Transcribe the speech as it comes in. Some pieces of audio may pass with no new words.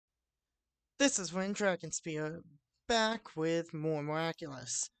This is When Dragon Spear, back with more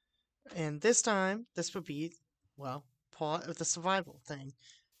Miraculous. And this time, this would be, well, part of the survival thing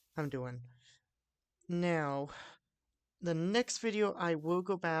I'm doing. Now, the next video I will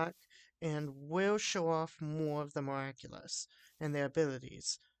go back and will show off more of the Miraculous and their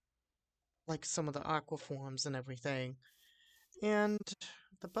abilities. Like some of the aqua forms and everything. And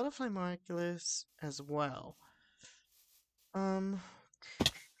the Butterfly Miraculous as well.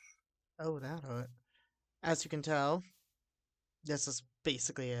 Oh, that hurt. As you can tell, this is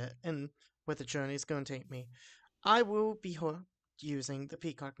basically it, and where the journey is going to take me. I will be using the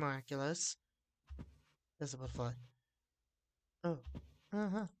Peacock Miraculous. There's a butterfly. Oh.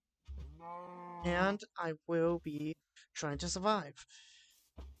 Uh-huh. And I will be trying to survive.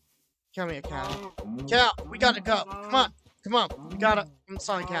 Come here, cow. Cow, we gotta go. Come on. Come on. We gotta. I'm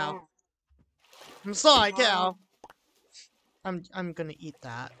sorry, cow. I'm sorry, cow. I'm gonna eat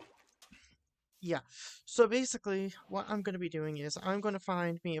that. Yeah. So basically, what I'm gonna be doing is I'm gonna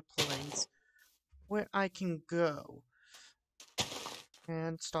find me a place where I can go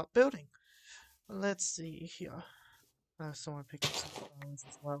and start building. Let's see here. Someone pick up some bones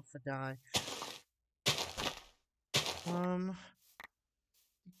as well for die.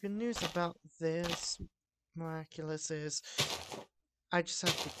 Good news about this Miraculous is I just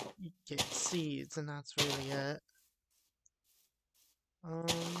have to get seeds, and that's really it.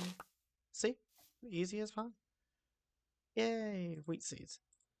 See? Easy as fun. Yay! Wheat seeds.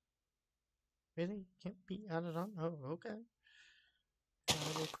 Really? Can't be added on? Oh, okay.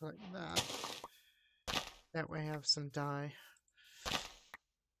 I will collect that. That way I have some dye.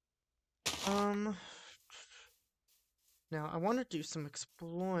 Now I want to do some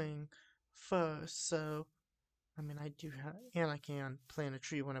exploring first, so I mean I do have, and I can plant a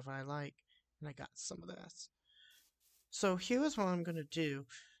tree whenever I like, and I got some of this. So here's what I'm gonna do.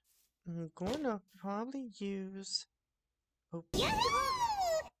 I'm going to probably use. Oh,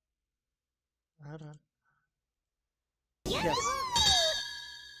 hold on. Yes,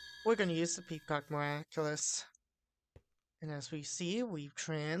 we're gonna use the Peacock Miraculous, and as we see, we've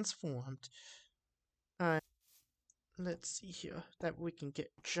transformed. Alright. Let's see here, that we can get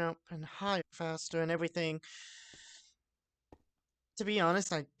jump and higher faster and everything. To be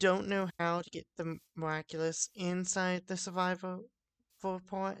honest, I don't know how to get the Miraculous inside the survival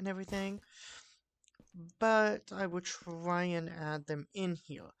part and everything, but I will try and add them in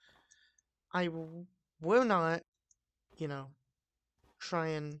here. I will not, you know, try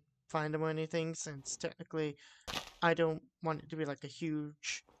and find them or anything, since technically I don't want it to be like a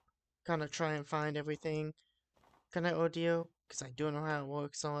huge kind of try and find everything kind of ordeal, because I don't know how it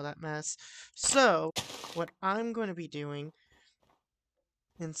works, all that mess. So, what I'm going to be doing,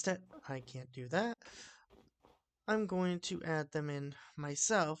 instead, I can't do that, I'm going to add them in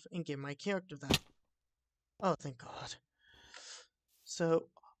myself and give my character that. Oh, thank God. So,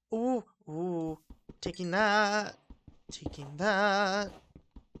 ooh, taking that,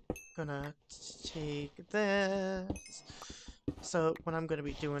 gonna take this. So, what I'm gonna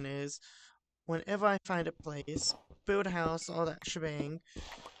be doing is, whenever I find a place, build a house, all that shebang,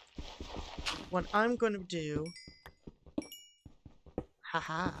 what I'm gonna do,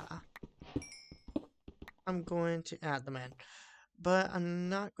 haha, I'm going to add them in. But I'm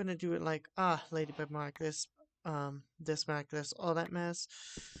not gonna do it like, Ladybug Miraculous, this Miraculous, all that mess.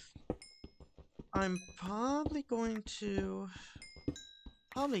 I'm probably going to,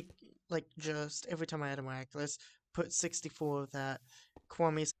 like, just, every time I add a Miraculous, put 64 of that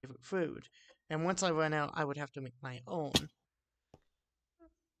Kwame's favorite food. And once I run out, I would have to make my own.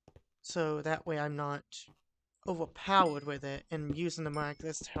 So that way I'm not overpowered with it, and using the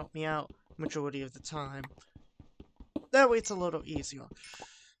Miraculous to help me out majority of the time. That way it's a little easier.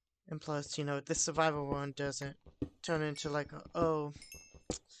 And plus, you know, this survival run doesn't turn into like a, oh,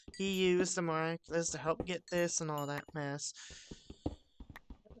 he used the Miraculous to help get this and all that mess.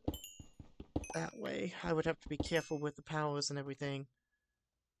 That way, I would have to be careful with the powers and everything.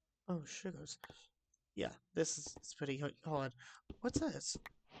 Oh, sugars. Yeah, this is pretty hard. What's this?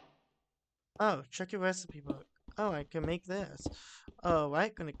 Oh, check your recipe book. Oh, I can make this. Oh,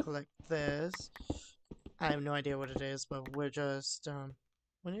 right, gonna collect this. I have no idea what it is, but we're just,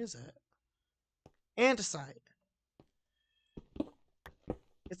 what is it? Andesite.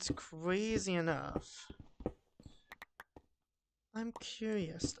 It's crazy enough. I'm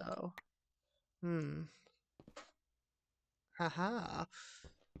curious, though. Haha.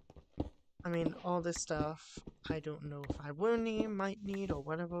 I mean, all this stuff, I don't know if I will need, might need, or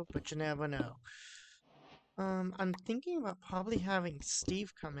whatever, but you never know. I'm thinking about probably having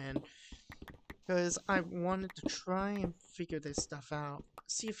Steve come in, because I wanted to try and figure this stuff out,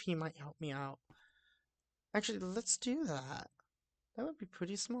 see if he might help me out. Actually, let's do that. That would be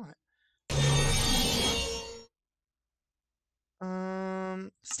pretty smart.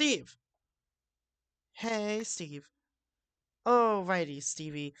 Steve! Hey, Steve. Alrighty,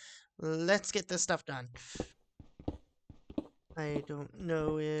 Stevie. Let's get this stuff done. I don't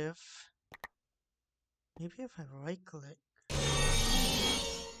know if... Maybe if I right-click...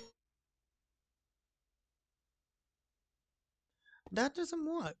 That doesn't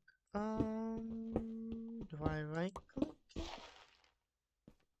work. Do I right-click it?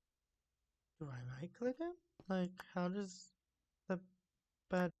 Do I right-click it? Like, how does the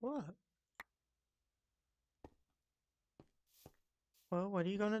bed work? Well, what are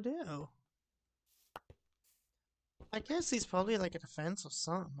you gonna do? I guess he's probably like a defense or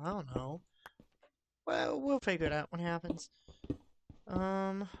something. I don't know. Well, we'll figure it out when it happens.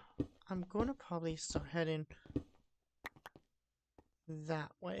 I'm gonna probably start heading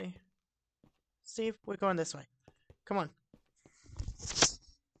that way. Steve, we're going this way. Come on.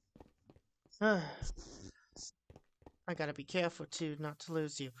 I gotta be careful too, not to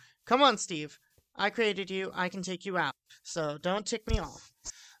lose you. Come on, Steve. I created you. I can take you out. So don't tick me off.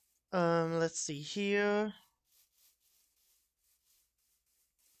 Let's see here.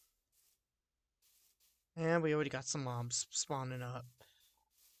 And we already got some mobs spawning up.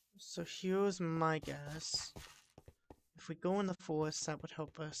 So here's my guess. If we go in the forest, that would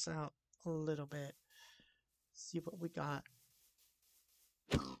help us out a little bit. See what we got.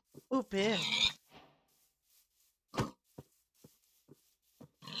 Ooh, big.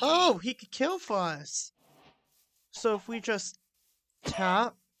 Oh, he could kill for us. So if we just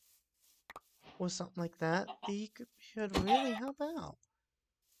tap or something like that, he could really help out.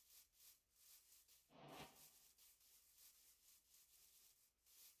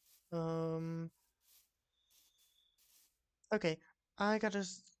 Okay, I gotta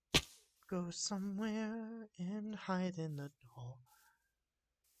go somewhere and hide in the door.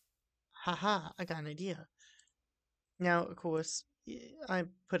 Haha, I got an idea. Now, of course, I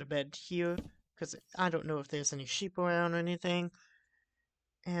put a bed here, because I don't know if there's any sheep around or anything.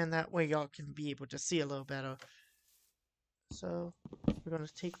 And that way y'all can be able to see a little better. So, we're gonna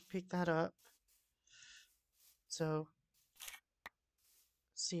pick that up. So,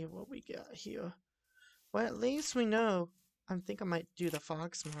 see what we got here. Well, at least we know. I think I might do the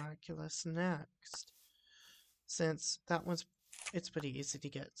Fox Miraculous next. Since that one's, it's pretty easy to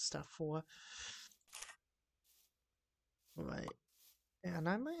get stuff for. Right. And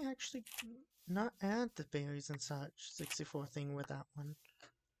I might actually not add the berries and such 64 thing with that one. I'm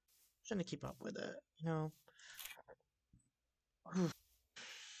trying to keep up with it, you know.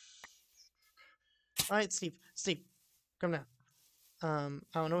 Alright, Steve. Steve, come now. I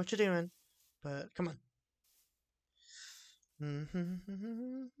don't know what you're doing, but come on.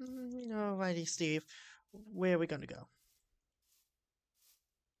 Alrighty, Steve. Where are we gonna go?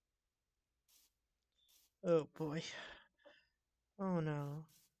 Oh boy. Oh no.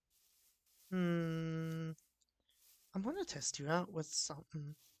 I'm gonna test you out with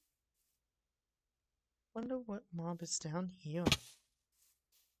something. Wonder what mob is down here.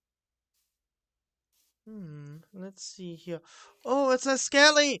 Let's see here. Oh, it's a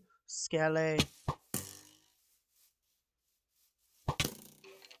Skelly! Skelly.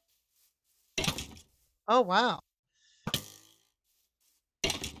 Oh, wow.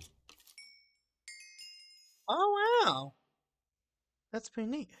 Oh, wow. That's pretty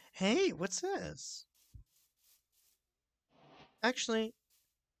neat. Hey, what's this? Actually,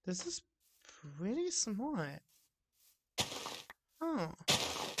 this is pretty smart. Oh.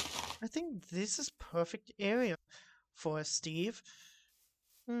 I think this is perfect area for us, Steve.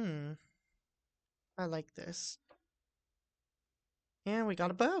 I like this. And we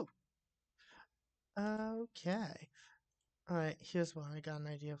got a bow. Okay. Alright, here's what I got an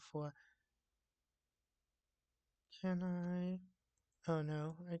idea for. Can I... Oh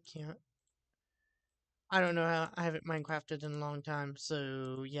no, I can't. I don't know how. I haven't Minecrafted in a long time,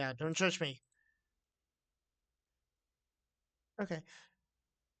 so yeah, don't judge me. Okay.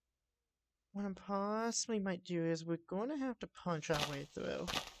 What I possibly might do is we're going to have to punch our way through.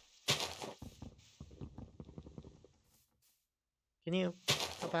 Can you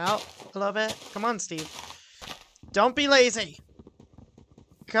help out a little bit? Come on, Steve. Don't be lazy.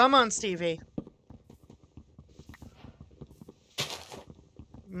 Come on, Stevie.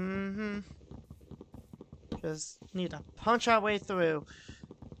 Just need to punch our way through.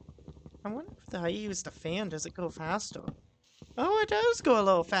 I wonder if I use the fan, does it go faster? Oh, it does go a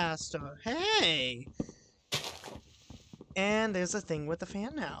little faster. Hey! And there's a thing with the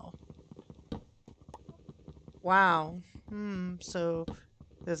fan now. Wow. So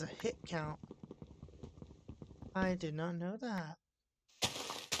There's a hit count. I did not know that.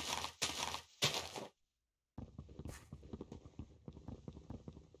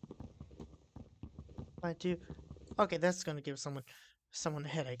 I do. Okay, that's gonna give someone a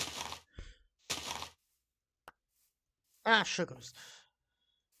headache. Ah, sugars.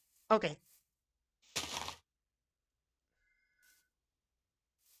 Okay.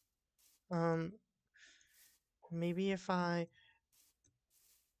 Um, maybe if I...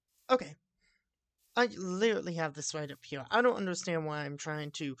 Okay. I literally have this right up here. I don't understand why I'm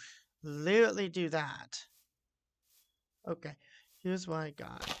trying to literally do that. Okay. Here's what I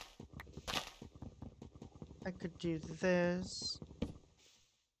got. I could do this.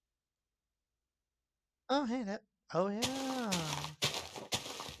 Oh, hey, that... Oh, yeah.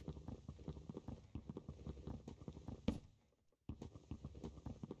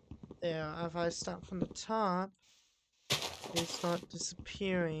 There, if I start from the top, they start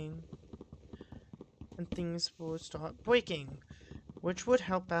disappearing. And things will start breaking, which would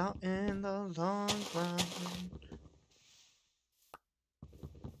help out in the long run.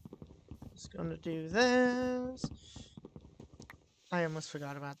 Just gonna do this. I almost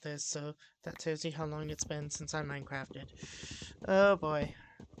forgot about this, so that tells you how long it's been since I Minecrafted. Oh boy.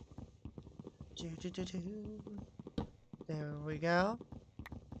 There we go.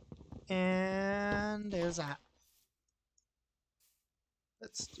 And there's that.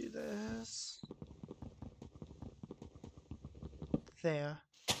 Let's do this. There.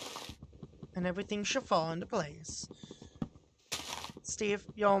 And everything should fall into place. Steve,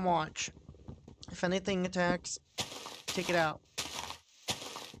 you're on watch. If anything attacks, take it out.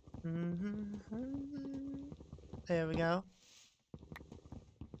 There we go.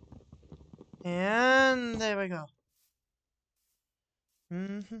 And there we go.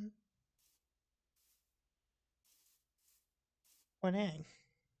 One egg.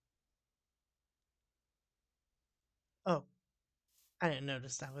 Oh, I didn't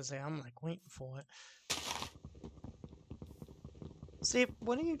notice that was there. I'm like waiting for it. Steve,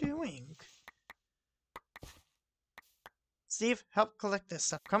 what are you doing? Steve, help collect this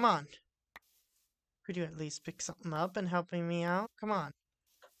stuff. Come on. Could you at least pick something up and helping me out? Come on.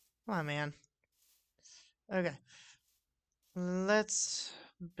 Come on, man. Okay. Let's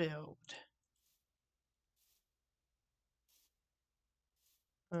build.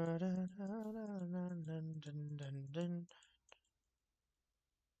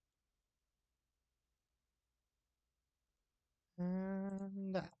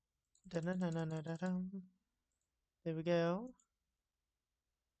 And that. There we go.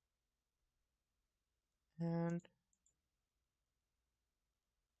 And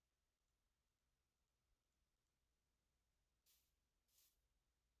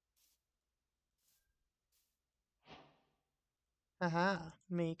aha,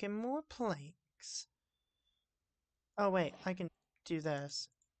 making more planks. Oh wait, I can do this.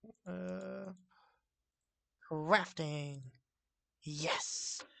 Crafting.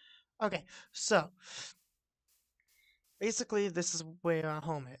 Yes. Okay, so basically this is where our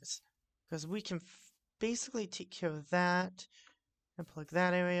home is, because we can basically take care of that and plug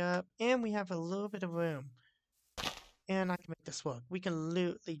that area up, and we have a little bit of room. And I can make this work. We can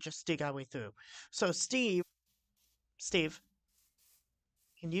literally just dig our way through. So Steve,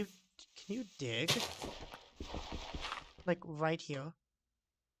 can you dig? Like right here?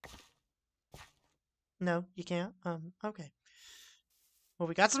 No, you can't? Okay. Well,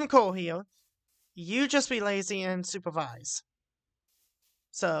 we got some coal here. You just be lazy and supervise.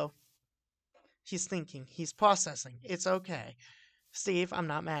 So, he's thinking, he's processing. It's okay. Steve, I'm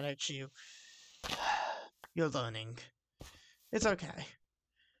not mad at you. You're learning. It's okay.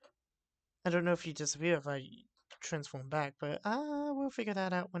 I don't know if you disappear if I transform back, but we'll figure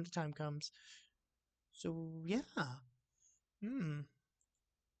that out when the time comes. So, yeah.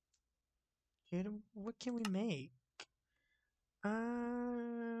 What can we make?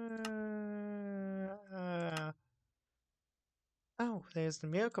 Oh, there's the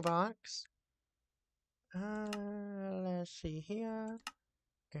miracle box. Let's see here.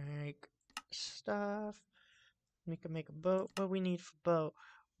 Make stuff. We can make a boat. What we need for boat?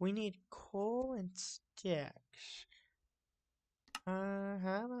 We need coal and sticks.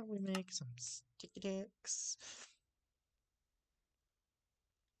 How about we make some sticks?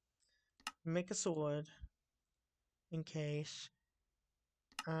 Make a sword. In case.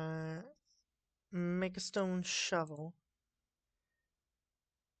 Make a stone shovel.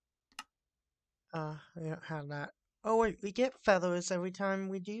 We don't have that. Oh wait, we get feathers every time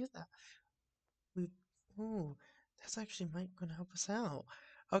we do that. Ooh, that's actually might gonna help us out.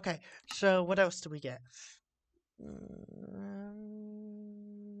 Okay, so what else do we get?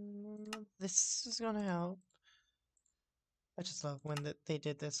 this is gonna help. I just love when they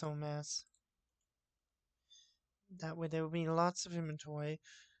did this whole mess. That way there will be lots of inventory.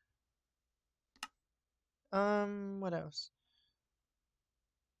 What else?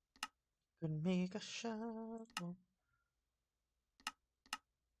 Could make a shovel.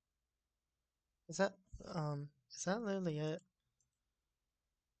 Is that, is that literally it?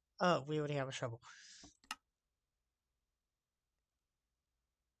 Oh, we already have a shovel.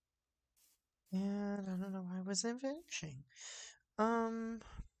 And I don't know why I was finishing.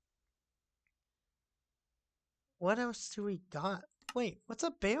 What else do we got? Wait, what's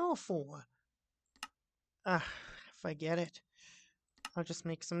a barrel for? Ah, forget it. I'll just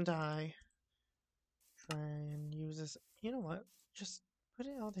make some dye. Try and use this. You know what? Just put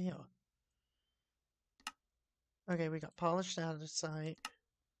it out here. Okay, we got polished out of the site.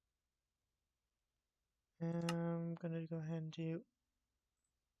 I'm gonna go ahead and do.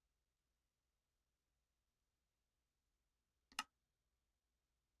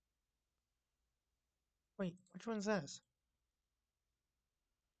 Wait, which one's this?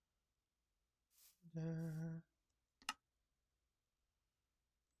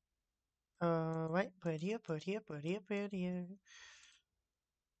 Right, put here, put here, put here, put here.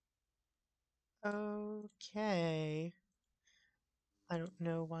 Okay. I don't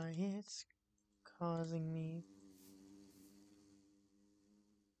know why it's causing me.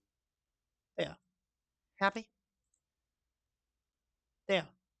 There. Happy? There.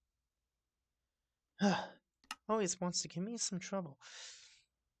 Always wants to give me some trouble.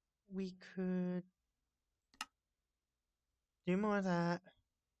 We could do more of that.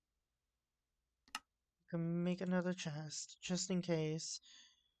 We can make another chest, just in case.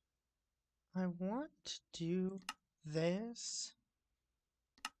 I want to do this.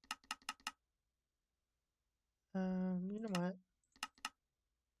 You know what?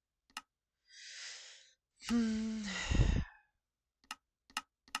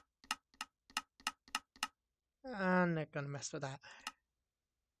 I'm not gonna mess with that.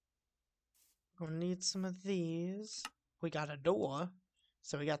 Gonna need some of these. We got a door.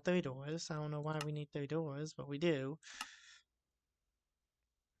 So we got 3 doors. I don't know why we need 3 doors, but we do.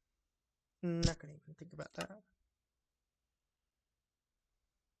 Not gonna even think about that.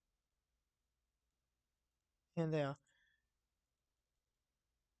 And there.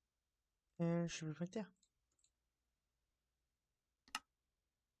 And should be right there.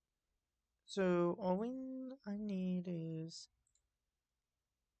 So all I need is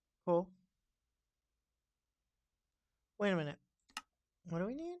cool. Wait a minute. What do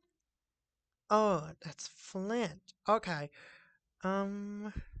we need? Oh, that's flint. Okay.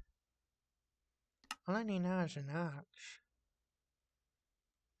 All I need now is an axe.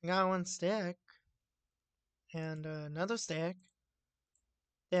 I got 1 stick. And another stick.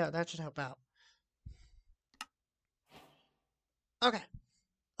 Yeah, that should help out. Okay.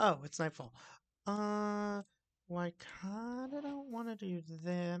 Oh, it's nightfall. Well, I kinda don't want to do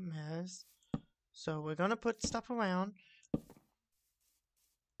that mess. So we're gonna put stuff around.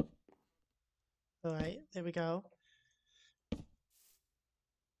 Alright, there we go.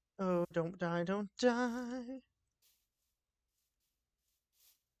 Oh, don't die, don't die.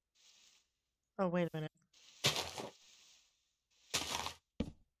 Oh, wait a minute.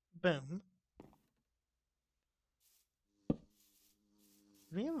 Boom.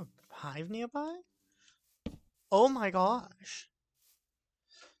 Do we have a hive nearby? Oh my gosh.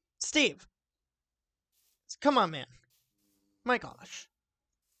 Steve! Come on, man. My gosh.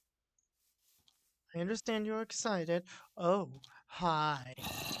 I understand you're excited. Oh, hi.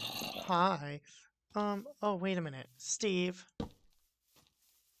 Hi. Oh, wait a minute. Steve.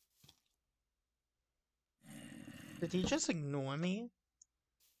 Did he just ignore me?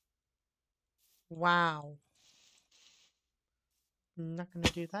 Wow. Not gonna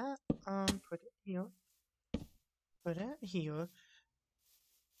do that. Put it here. Put it here.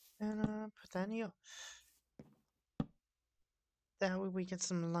 And, put that here. That way we get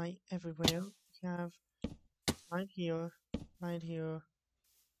some light everywhere. We have light here. Light here.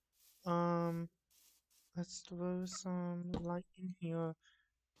 Let's throw some light in here.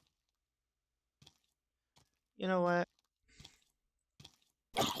 You know what?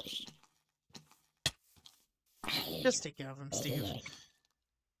 Just take care of him, Steve.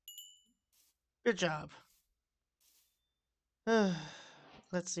 Good job.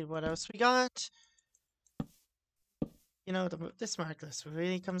 Let's see what else we got. You know, this Miraculous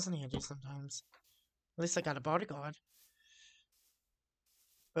really comes in handy sometimes. At least I got a bodyguard.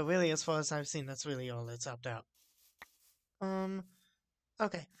 But really, as far as I've seen, that's really all it's helped out.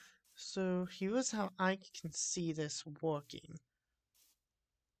 Okay. So here's how I can see this working.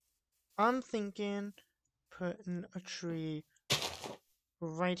 I'm thinking putting a tree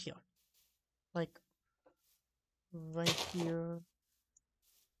right here. Like, right here.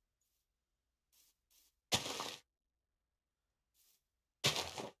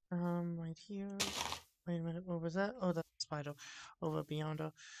 Right here. Wait a minute, what was that? Oh, that's a spider over beyond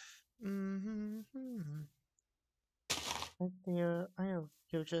her. Mm-hmm. Right there. Oh,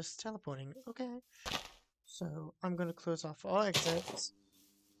 you're just teleporting. Okay. So, I'm gonna close off all exits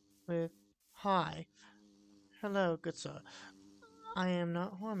with hi. Hello, good sir. I am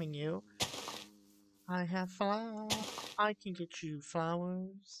not harming you. I have flowers. I can get you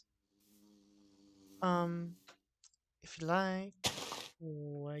flowers. Um, if you like.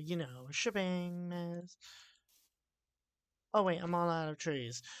 Or, you know, shebang mess. Oh wait, I'm all out of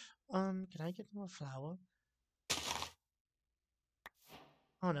trees. Can I get more flour?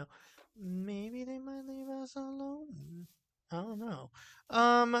 Oh no. Maybe they might leave us alone. I don't know.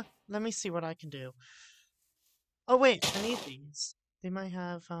 Let me see what I can do. Oh wait, I need these. They might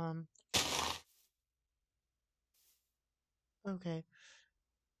have, okay.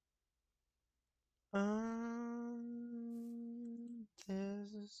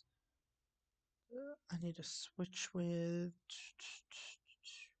 There's... I need to switch with...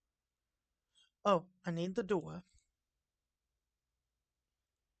 Oh, I need the door.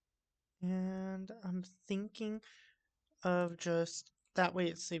 And I'm thinking of just... That way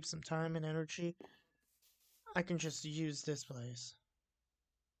it saves some time and energy. I can just use this place.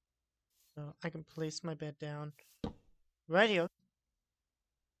 So I can place my bed down right here.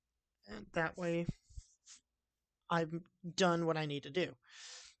 And that way I've done what I need to do.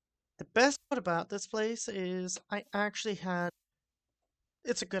 The best part about this place is I actually had...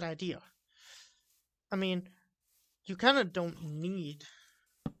 It's a good idea. I mean, you kind of don't need...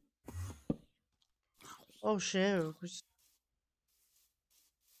 Oh, shit.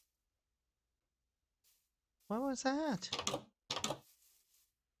 What was that?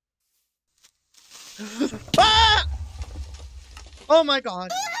 Ah! Oh my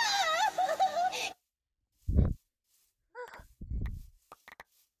god.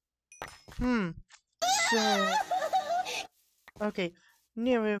 So... Okay,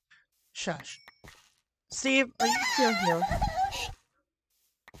 Nero, shush. Steve, are you still here?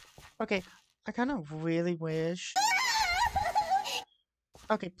 Okay, I kind of really wish...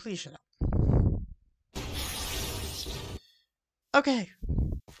 Okay, please shut up. Okay.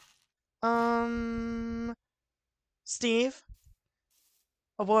 Steve?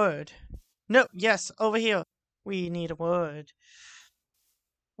 A word. No, yes, over here. We need a word.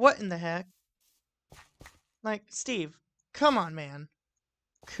 What in the heck? Like, Steve, come on, man.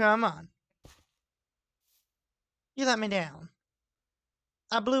 Come on. You let me down.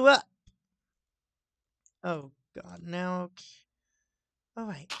 I blew up. Oh, God, now...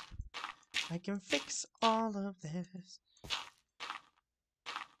 Alright. I can fix all of this.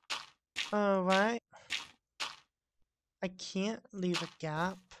 Alright. I can't leave a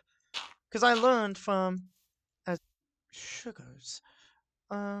gap. Because I learned from... As sugars.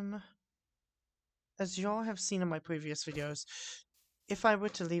 As y'all have seen in my previous videos, if I were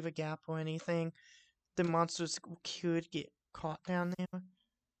to leave a gap or anything, the monsters could get caught down there.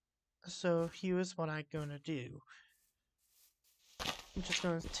 So here's what I'm gonna do. I'm just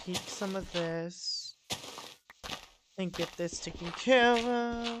gonna take some of this and get this taken care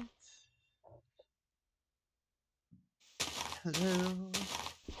of. Hello.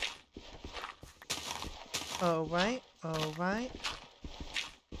 Alright, alright.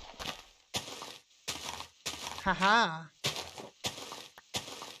 Haha.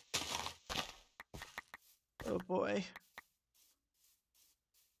 Oh boy.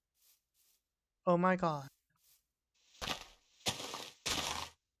 Oh my god.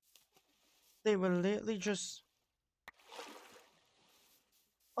 They were literally just...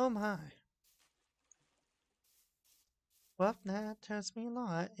 Oh my. Well, that tells me a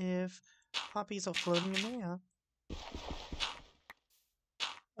lot if poppies are floating in the air.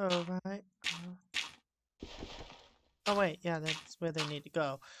 Alright. Oh wait, yeah, that's where they need to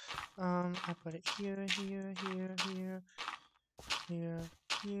go. I put it here, here, here, here, here,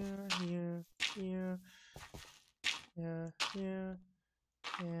 here, here, here, here, here,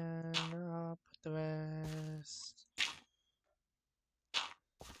 and I'll put the rest.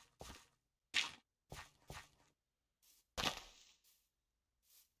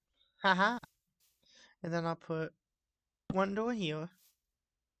 Haha! And then I'll put one door here.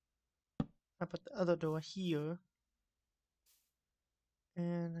 I'll put the other door here.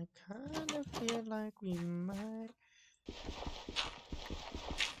 And I kind of feel like we might...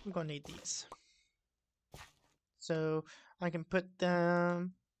 I'm gonna need these. So I can put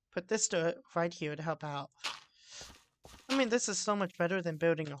them put this dirt right here to help out. I mean, this is so much better than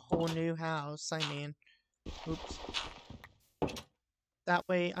building a whole new house. I mean, oops. That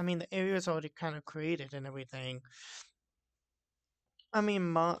way, I mean, the area is already kind of created and everything. I mean,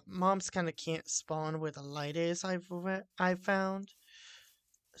 mobs kind of can't spawn where the light is, I've found.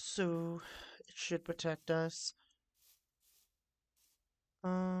 So, it should protect us.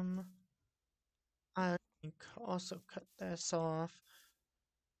 I can also cut this off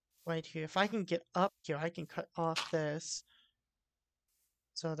right here. If I can get up here, I can cut off this.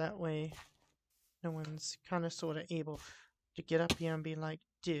 So that way, no one's kind of sort of able to get up here and be like,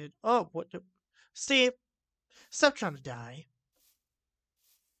 dude, oh, what the... Steve, stop trying to die.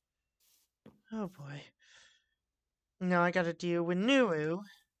 Oh boy. Now I gotta deal with Nuru.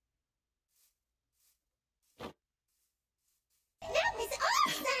 That was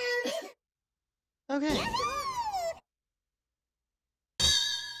awesome! Okay.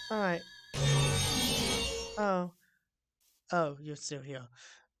 Alright. Oh. Oh, you're still here.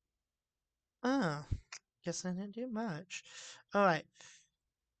 Oh. Guess I didn't do much. Alright.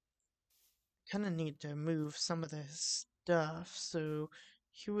 Kinda need to move some of this stuff, so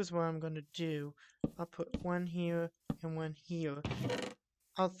here's what I'm gonna do. I'll put one here and one here.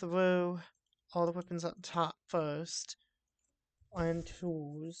 I'll throw all the weapons up top first. And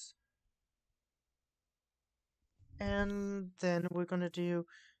tools. And then we're gonna do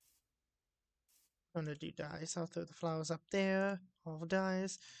dice. I'll throw the flowers up there, all the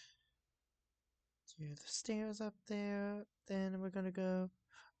dice. Do the stairs up there. Then we're gonna go.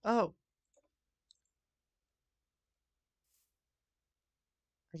 Oh!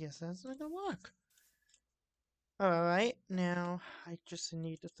 I guess that's not gonna work. Alright, now I just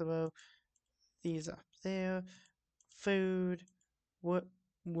need to throw these up there. Food. What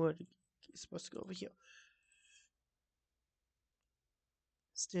wood is supposed to go over here?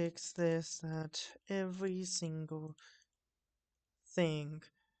 Sticks, this, that, every single thing.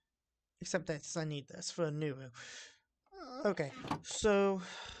 Except that I need this for a new. Okay, so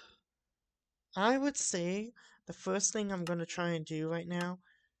I would say the first thing I'm gonna try and do right now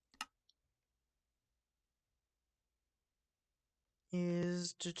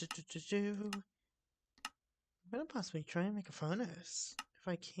is I'm gonna possibly try and make a furnace if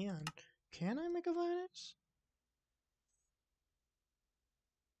I can. Can I make a furnace?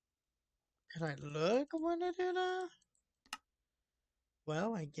 Can I look what I do now?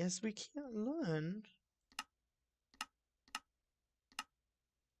 Well, I guess we can't learn.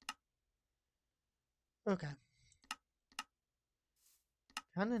 Okay.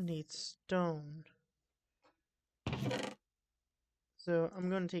 Kinda need stone. So I'm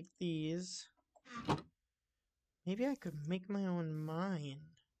gonna take these. Maybe I could make my own mine.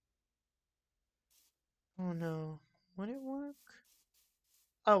 Oh no. Would it work?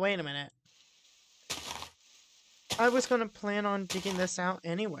 Oh, wait a minute. I was gonna plan on digging this out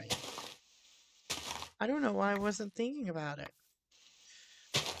anyway. I don't know why I wasn't thinking about it.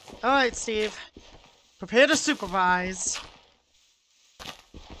 Alright, Steve. Prepare to supervise.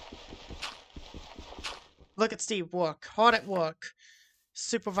 Look at Steve work. Hard at work.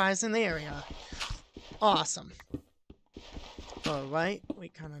 Supervising the area. Awesome. Alright, we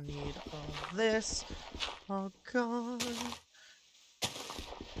kind of need all this. Oh god.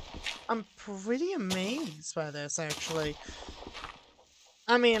 I'm pretty amazed by this, actually.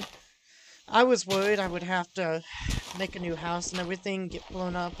 I mean, I was worried I would have to make a new house and everything, get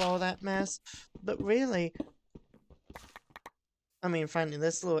blown up, all that mess. But really, I mean, finding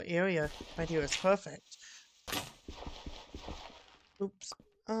this little area right here is perfect. Oops.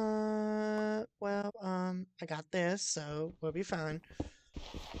 Well, I got this, so we'll be fine.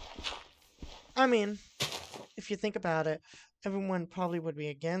 I mean, if you think about it, everyone probably would be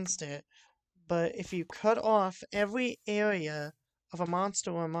against it. But if you cut off every area of a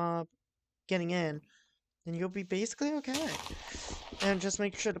monster or a mob getting in, then you'll be basically okay. And just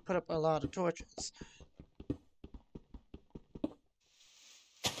make sure to put up a lot of torches.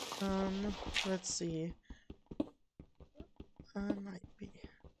 Let's see. Might be.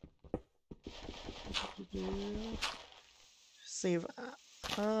 Save.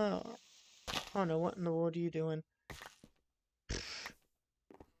 Oh. Oh no, what in the world are you doing?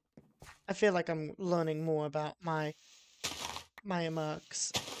 I feel like I'm learning more about my amok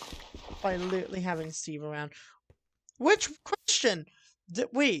by literally having Steve around. Which question?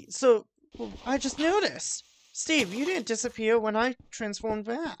 Wait, so I just noticed. Steve, you didn't disappear when I transformed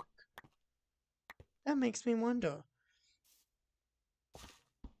back. That makes me wonder.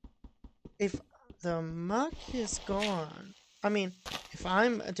 If the muck is gone, I mean, if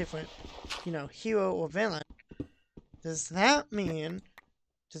I'm a different, hero or villain, does that mean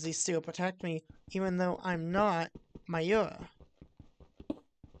Does he still protect me even though I'm not Mayura?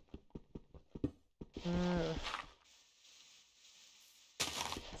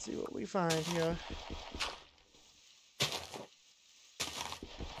 Let's see what we find here.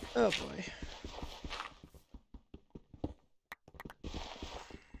 Oh boy.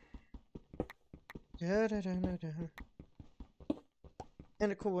 Da, da, da, da, da.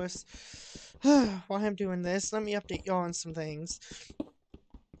 And of course, while I'm doing this, let me update y'all on some things.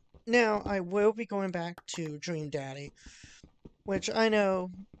 Now, I will be going back to Dream Daddy, which I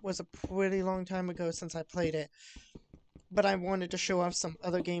know was a pretty long time ago since I played it, but I wanted to show off some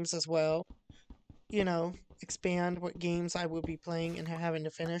other games as well. You know, expand what games I will be playing and having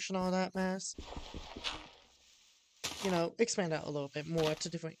to finish and all that mess. You know, expand out a little bit more to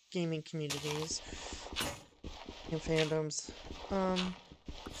different gaming communities and fandoms.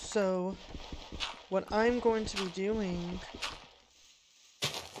 So what I'm going to be doing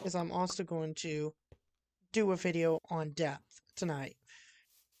is I'm also going to do a video on depth tonight.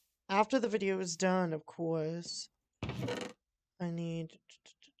 After the video is done, of course, I need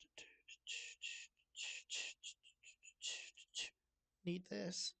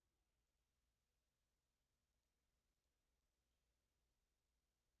this.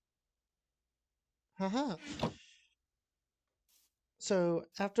 Haha. So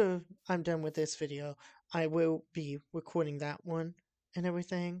after I'm done with this video, I will be recording that one and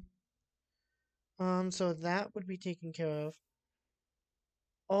everything. So that would be taken care of.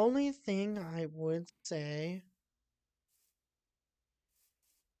 Only thing I would say,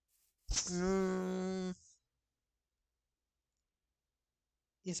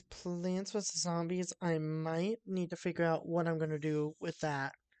 is Plants vs. Zombies. I might need to figure out what I'm gonna do with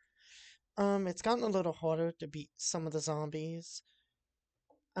that. It's gotten a little harder to beat some of the zombies.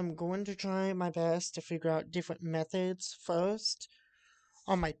 I'm going to try my best to figure out different methods first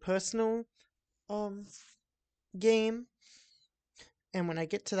on my personal game. And when I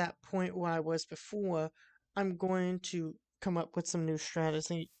get to that point where I was before, I'm going to come up with some new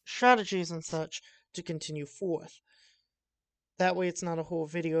strategies and such to continue forth. That way it's not a whole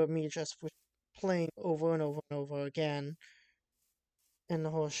video of me just playing over and over and over again in the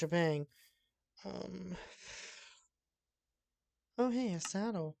whole shebang. Oh hey, a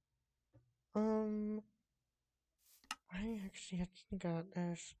saddle. I actually got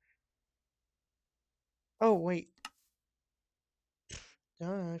this. Oh wait.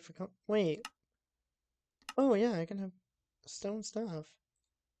 I forgot. Wait. Oh yeah, I can have stone stuff.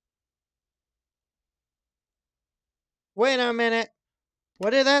 Wait a minute.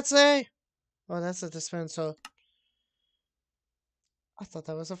 What did that say? Oh, that's a dispenser. I thought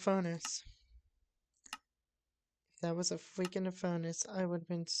that was a furnace. If that was a freaking furnace, I would have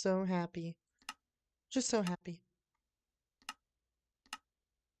been so happy. Just so happy.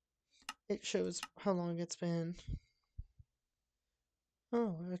 It shows how long it's been.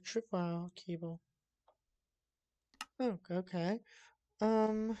 Oh, a tripwire cable. Oh, okay.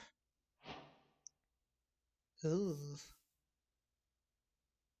 Ooh.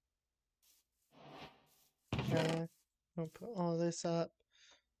 Okay. I'll put all this up.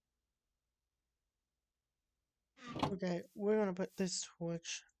 Okay, we're gonna put this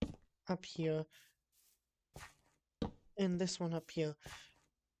torch up here. And this one up here.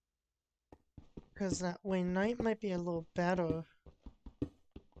 Because that way night might be a little better.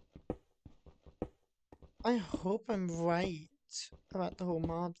 I hope I'm right about the whole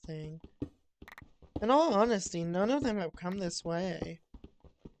mob thing. In all honesty, none of them have come this way.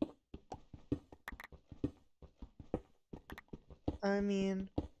 I mean,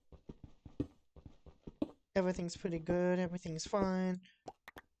 everything's pretty good, everything's fine.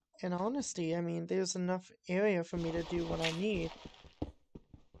 In honesty, I mean, there's enough area for me to do what I need.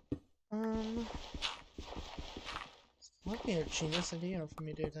 Might be a genius idea for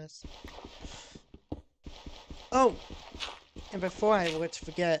me to do this. Oh! And before I were to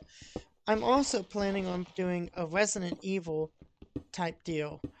forget, I'm also planning on doing a Resident Evil type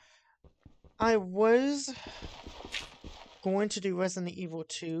deal. I was going to do Resident Evil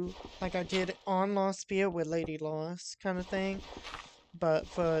 2, like I did on Lost Spear with Lady Lost kind of thing, but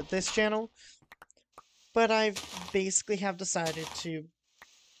for this channel. But I basically have decided to,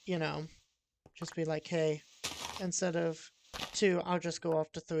 you know, just be like, hey, instead of 2, I'll just go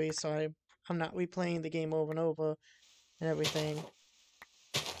off to 3, so I'm not replaying the game over and over and everything.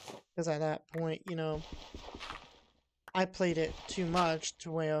 Because at that point, you know, I played it too much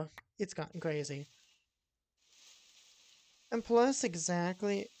to where it's gotten crazy. And plus,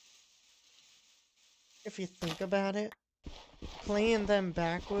 exactly, if you think about it, playing them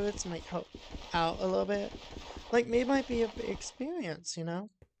backwards might help out a little bit. Like, it might be a big experience, you know?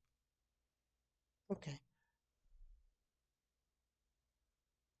 Okay.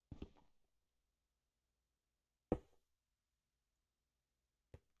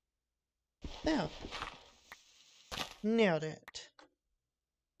 There. Nailed it.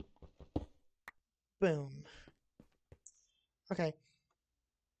 Boom. Okay.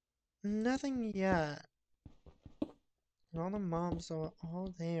 Nothing yet. And all the mobs are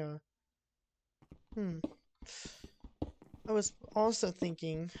all there. Hmm. I was also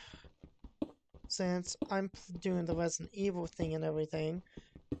thinking, since I'm doing the Resident Evil thing and everything,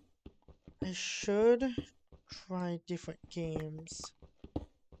 I should try different games.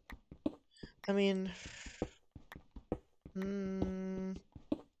 I mean, hmm,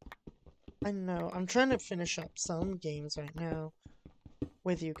 I know. I'm trying to finish up some games right now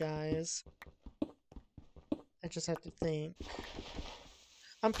with you guys. I just have to think.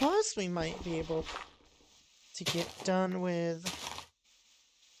 I'm possibly might be able to get done with,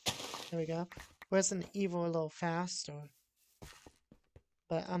 there we go, Resident Evil a little faster.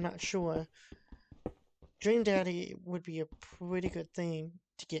 But I'm not sure. Dream Daddy would be a pretty good thing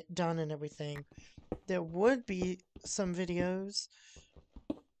to get done and everything. There would be some videos,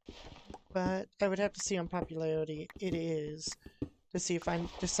 but I would have to see on popularity it is to see if I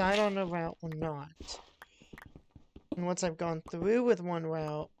decide on a route or not. And once I've gone through with one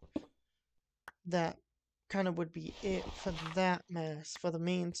route, that kind of would be it for that mess, for the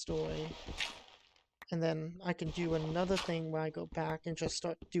main story. And then I can do another thing where I go back and just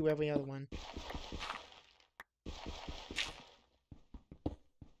do every other one.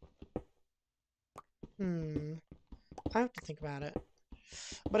 I have to think about it.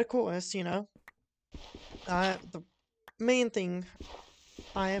 But of course, you know, the main thing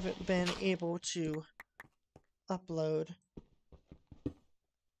I haven't been able to upload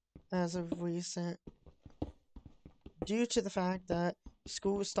as of recent due to the fact that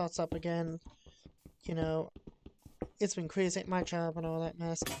school starts up again. You know, it's been crazy at my job and all that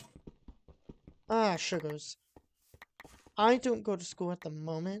mess. Ah, sugars. I don't go to school at the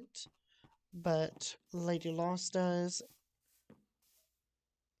moment, but Lady Lost does.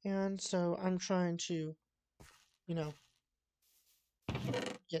 And so I'm trying to, you know,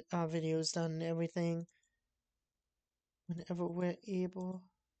 get our videos done and everything whenever we're able.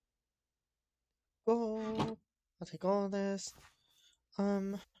 Go. I'll take all this.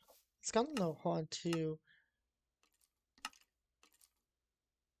 It's gotten a little hard to.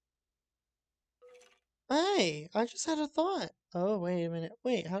 Hey, I just had a thought. Oh, wait a minute.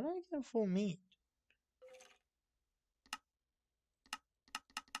 Wait, how do I get full meat?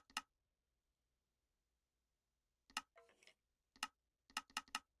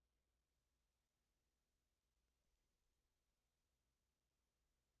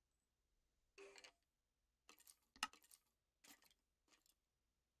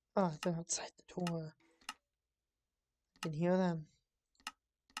 Oh, they're outside the door. I can hear them.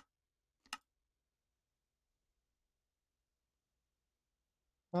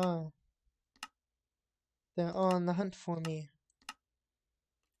 Oh, they're on the hunt for me.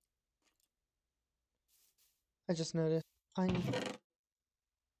 I just noticed. I'm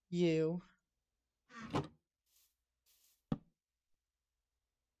you. Are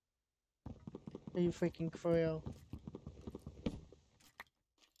you freaking for real?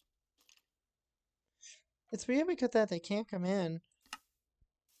 It's weird because that they can't come in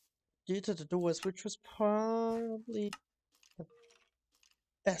due to the doors, which was probably the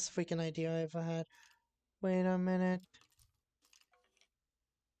best freaking idea I ever had. Wait a minute.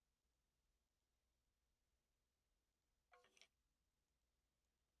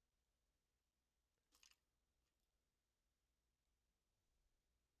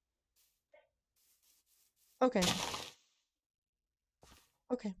 Okay.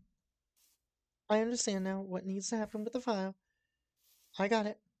 Okay. I understand now what needs to happen with the file. I got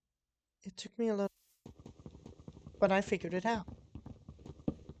it. It took me a little, but I figured it out.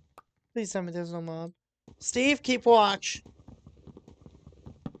 Please tell me there's no mob. Steve, keep watch.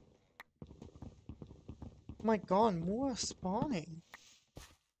 Oh my god, more spawning.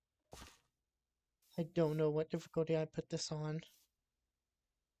 I don't know what difficulty I put this on,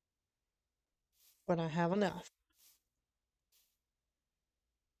 but I have enough.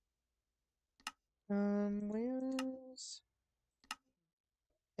 Where's...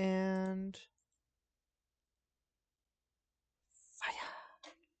 And... Fire!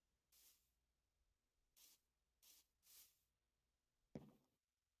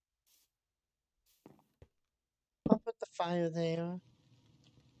 I'll put the fire there.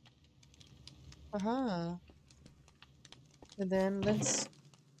 Aha! And then let's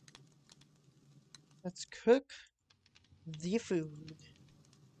cook the food.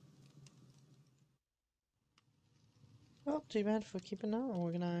 too bad for keeping that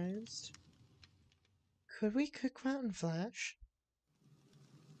organized. Could we cook rotten flesh?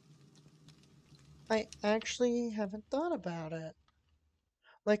 I actually haven't thought about it.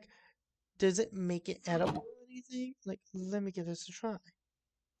 Like, does it make it edible or anything? Like, let me give this a try.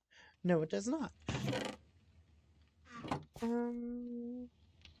 No, it does not. Um.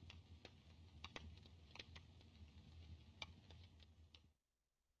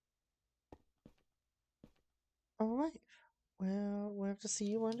 Alright. Well, we'll have to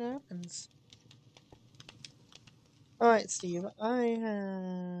see what happens. Alright, Steve.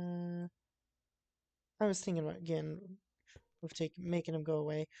 I was thinking about again of making him go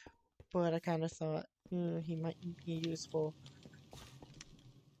away, but I kind of thought he might be useful.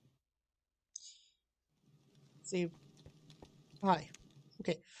 See, hi.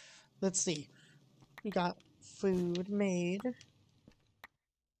 Okay, let's see. We got food made.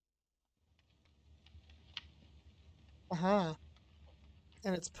 Aha.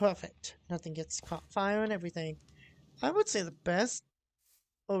 And it's perfect. Nothing gets caught fire and everything. I would say the best.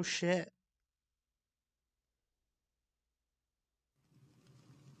 Oh shit.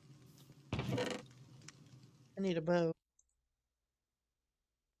 I need a bow.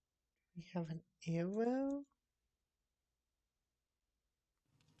 We have an arrow?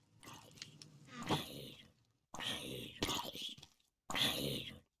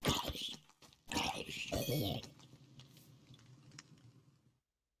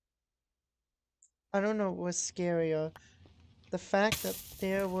 I don't know what was scarier. The fact that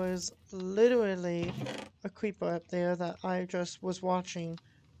there was literally a creeper up there that I just was watching,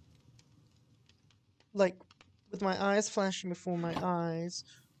 like, with my eyes flashing before my eyes,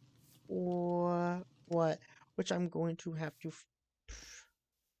 or what, which I'm going to have to...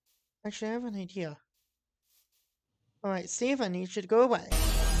 Actually, I have an idea. Alright, Steve, I need you to go away.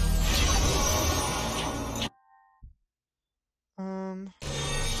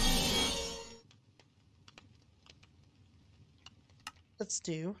 Let's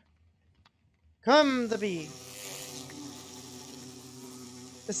do... Come, the bee!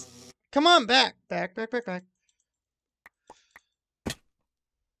 Just... Come on, back! Back.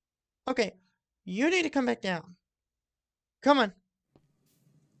 Okay, you need to come back down. Come on.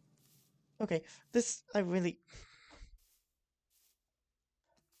 Okay, this, I really...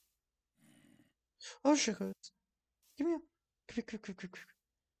 Oh, sugars. Give me a... Come.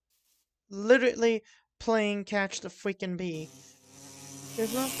 Literally playing catch the freaking bee.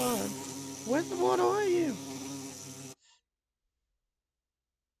 It's not fun. What are you?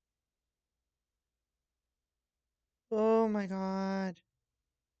 Oh my god.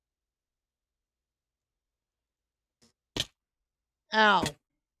 Ow.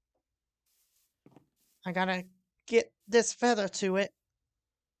 I gotta get this feather to it.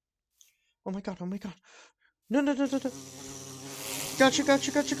 Oh my god. No.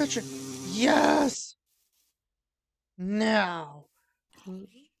 Gotcha. Yes! Now.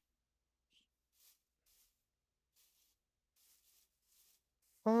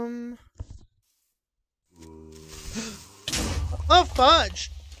 Oh,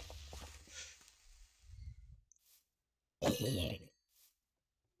 fudge! I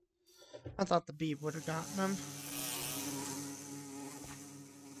thought the bee would have gotten him.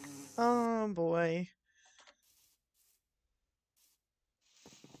 Oh boy.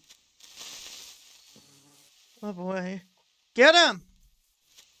 Oh boy. Get him!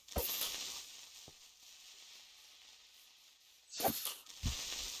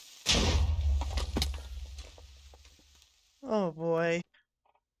 Oh boy.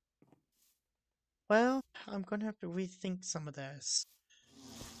 Well, I'm gonna have to rethink some of this.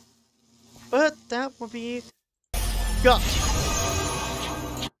 But that would be... Go!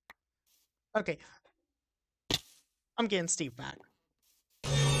 Okay. I'm getting Steve back.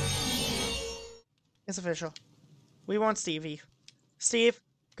 It's official. We want Stevie. Steve,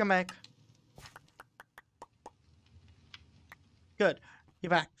 come back. Good. You're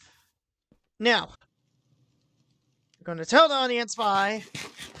back. Now, we're gonna tell the audience why,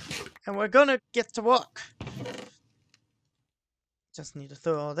 and we're gonna get to work. Just need to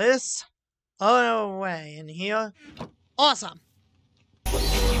throw all this away in here. Awesome! That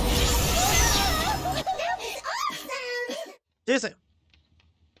was awesome! Do so.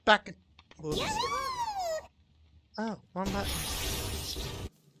 Back in... Whoops. Yahoo! Oh, wrong button.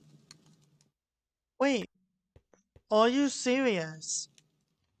 Wait. Are you serious?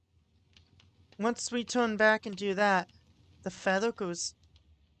 Once we turn back and do that, the feather goes...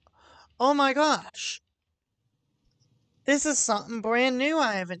 Oh my gosh! This is something brand new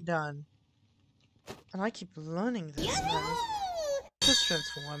I haven't done. And I keep learning this now. Yahoo! Just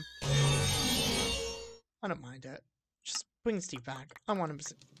transform. I don't mind it. Just Bring Steve back. I want him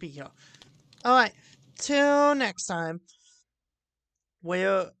to be here. Alright, till next time,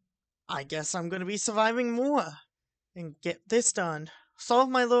 where I guess I'm gonna be surviving more and get this done. Solve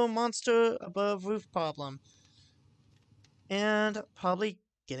my little monster above roof problem. And probably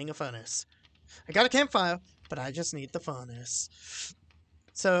getting a furnace. I got a campfire, but I just need the furnace.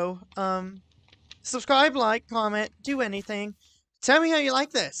 So, subscribe, like, comment, do anything. Tell me how you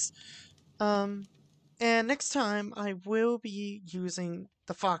like this. And next time I will be using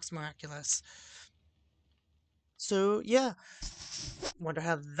the Fox Miraculous. So, yeah. Wonder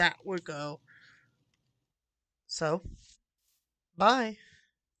how that would go. So, bye.